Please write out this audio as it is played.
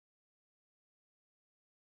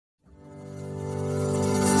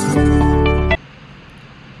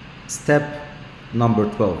Step number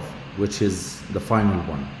 12, which is the final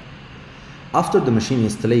one. After the machine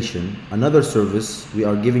installation, another service we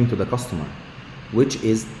are giving to the customer, which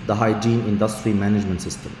is the hygiene industry management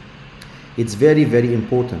system. It's very, very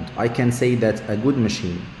important. I can say that a good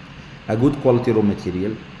machine, a good quality raw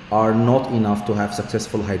material are not enough to have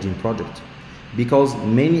successful hygiene project, because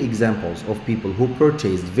many examples of people who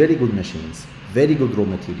purchased very good machines, very good raw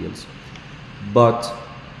materials, but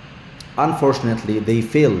unfortunately they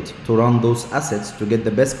failed to run those assets to get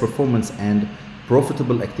the best performance and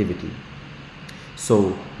profitable activity.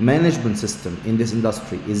 So management system in this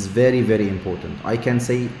industry is very, very important. I can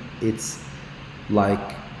say it's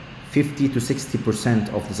like 50 to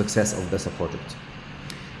 60% of the success of this project.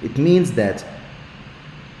 It means that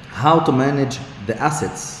how to manage the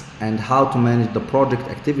assets and how to manage the project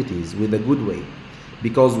activities with a good way,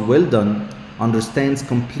 because WELLDONE understands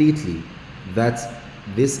completely that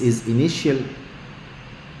this is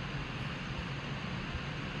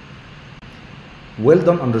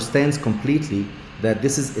WELLDONE understands completely that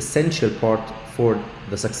this is essential part for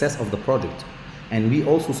the success of the project, and we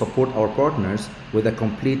also support our partners with a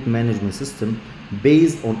complete management system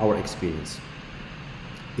based on our experience.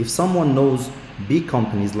 If someone knows big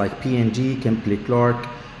companies like P&G, Kimberly-Clark,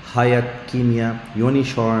 Hyatt, Kimia,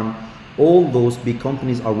 Unisharm, all those big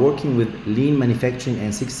companies are working with lean manufacturing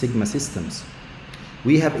and Six Sigma systems.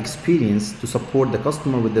 We have experience to support the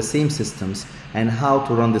customer with the same systems and how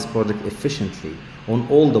to run this project efficiently on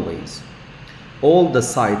all the ways. All the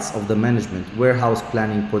sides of the management, warehouse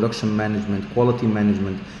planning, production management, quality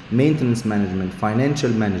management, maintenance management, financial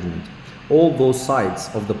management, all those sides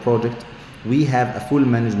of the project, we have a full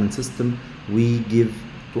management system we give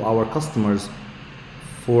to our customers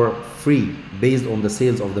for free based on the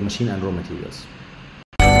sales of the machine and raw materials.